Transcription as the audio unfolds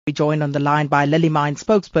We're joined on the line by Lily Mine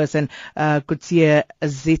spokesperson, Coetzee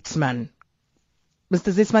Zietsman.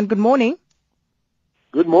 Mr. Zietsman, good morning.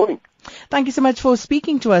 Good morning. Thank you so much for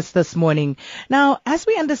speaking to us this morning. Now, as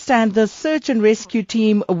we understand, the search and rescue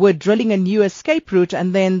team were drilling a new escape route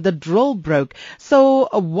and then the drill broke. So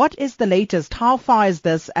what is the latest? How far is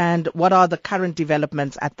this and what are the current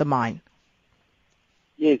developments at the mine?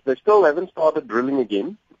 Yes, they still haven't started drilling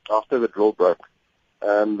again after the drill broke.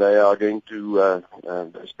 They are going to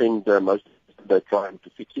spend most of the day trying to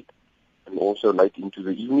fix it, and also late into the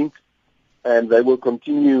evening. And they will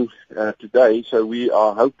continue today. So we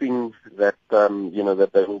are hoping that that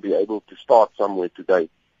they will be able to start somewhere today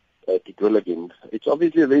to drill again. It's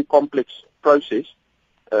obviously a very complex process,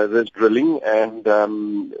 this drilling,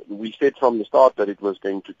 and we said from the start that it was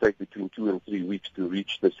going to take between 2 and 3 weeks to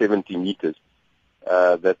reach the 70 meters.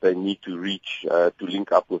 That they need to reach to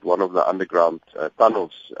link up with one of the underground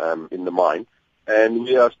tunnels in the mine. And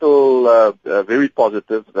we are still very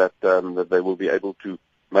positive that they will be able to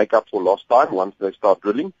make up for lost time once they start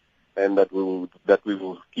drilling, and that we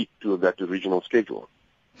will keep to that original schedule.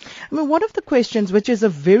 I mean, one of the questions, which is a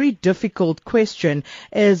very difficult question,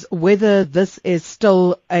 is whether this is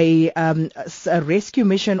still a rescue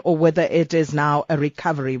mission or whether it is now a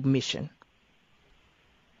recovery mission.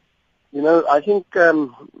 You know, I think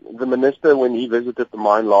the minister, when he visited the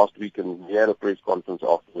mine last week, and he had a press conference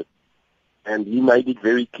afterwards, and he made it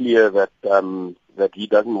very clear that that he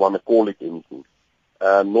doesn't want to call it anything.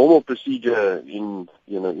 Normal procedure in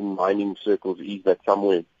mining circles is that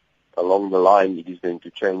somewhere along the line it is going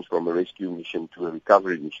to change from a rescue mission to a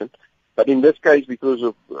recovery mission. But in this case, because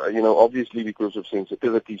of obviously because of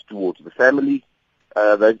sensitivities towards the family,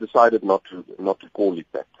 they've decided not to call it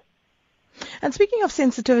that. And speaking of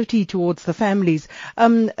sensitivity towards the families,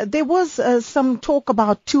 there was some talk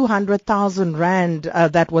about 200,000 rand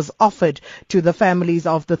that was offered to the families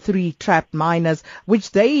of the 3 trapped miners,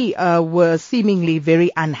 which they were seemingly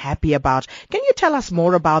very unhappy about. Can you tell us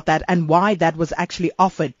more about that and why that was actually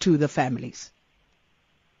offered to the families?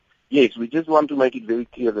 Yes, we just want to make it very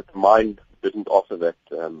clear that the mine didn't offer that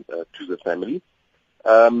to the family.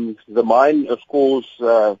 The mine, of course,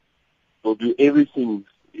 will do everything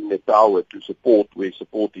in the power to support where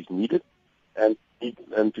support is needed, and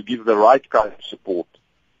to give the right kind of support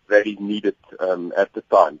that is needed at the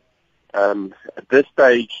time. At this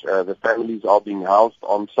stage, the families are being housed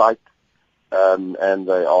on site, and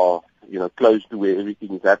they are close to where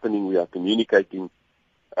everything is happening. We are communicating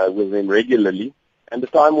with them regularly, and the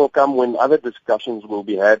time will come when other discussions will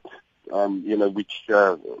be had, which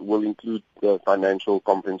will include financial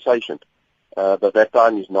compensation. But that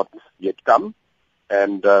time is not yet come.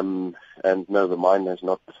 And no, the mine has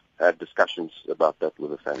not had discussions about that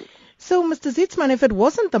with the family. So, Mr. Zietsman, if it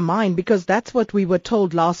wasn't the mine, because that's what we were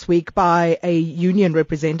told last week by a union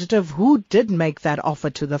representative, who did make that offer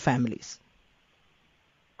to the families?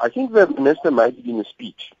 I think the minister made it in a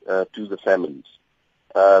speech to the families.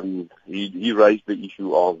 He raised the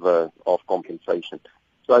issue of compensation.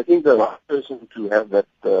 So I think the right person to have that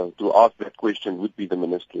to ask that question would be the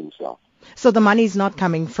minister himself. So the money is not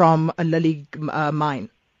coming from a Lily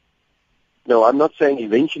mine? No, I'm not saying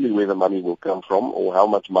eventually where the money will come from or how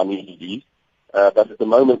much money it is, but at the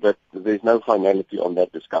moment that there's no finality on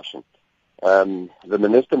that discussion. The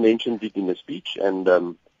minister mentioned it in a speech and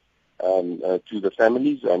to the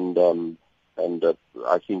families, and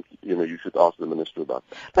I think you should ask the minister about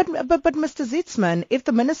that. But Mr. Zietsman, if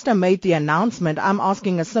the minister made the announcement, I'm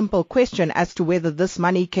asking a simple question as to whether this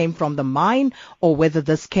money came from the mine or whether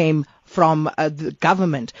this came from the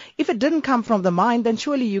government. If it didn't come from the mine, then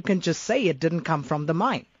surely you can just say it didn't come from the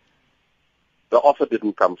mine. The offer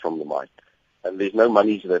didn't come from the mine, and there's no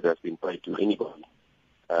monies that have been paid to anybody.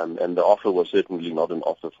 And the offer was certainly not an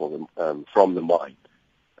offer from the mine.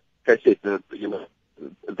 Like I said,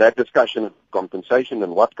 that discussion of compensation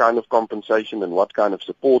and what kind of compensation and what kind of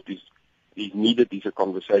support is needed is a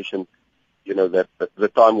conversation, that the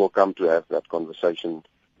time will come to have that conversation,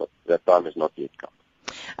 but that time has not yet come.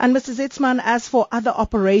 And Mr. Zietsman, as for other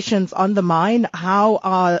operations on the mine,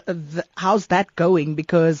 how's that going?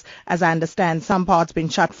 Because, as I understand, some parts been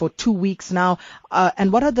shut for 2 weeks now.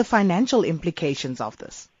 And what are the financial implications of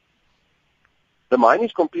this? The mine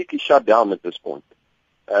is completely shut down at this point.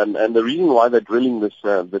 And the reason why they're drilling this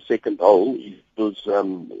the second hole is because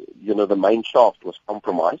the main shaft was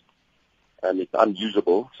compromised and it's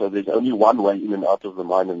unusable. So there's only one way in and out of the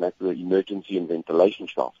mine, and that's the emergency and ventilation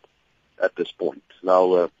shaft at this point.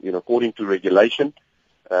 Now, according to regulation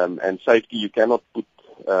and safety, you cannot put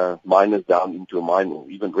miners down into a mine or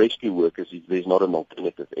even rescue workers if there's not an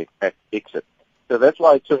alternative exit. So that's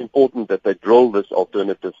why it's so important that they drill this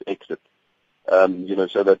alternative exit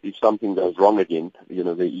so that if something goes wrong again,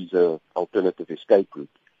 there is a alternative escape route.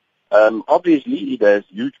 Obviously, it has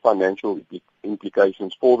huge financial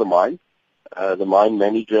implications for the mine. The mine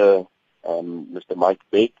manager, Mr. Mike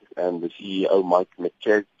Beck, and the CEO, Mike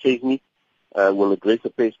McChesney, will address a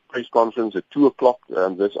press conference at 2 o'clock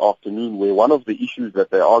this afternoon, where one of the issues that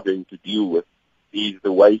they are going to deal with is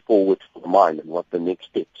the way forward for the mine and what the next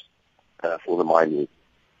steps for the mine is.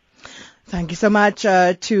 Thank you so much to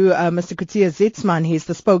Mr. Coetzee Zietsman. He's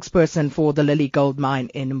the spokesperson for the Lily Gold Mine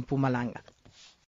in Mpumalanga.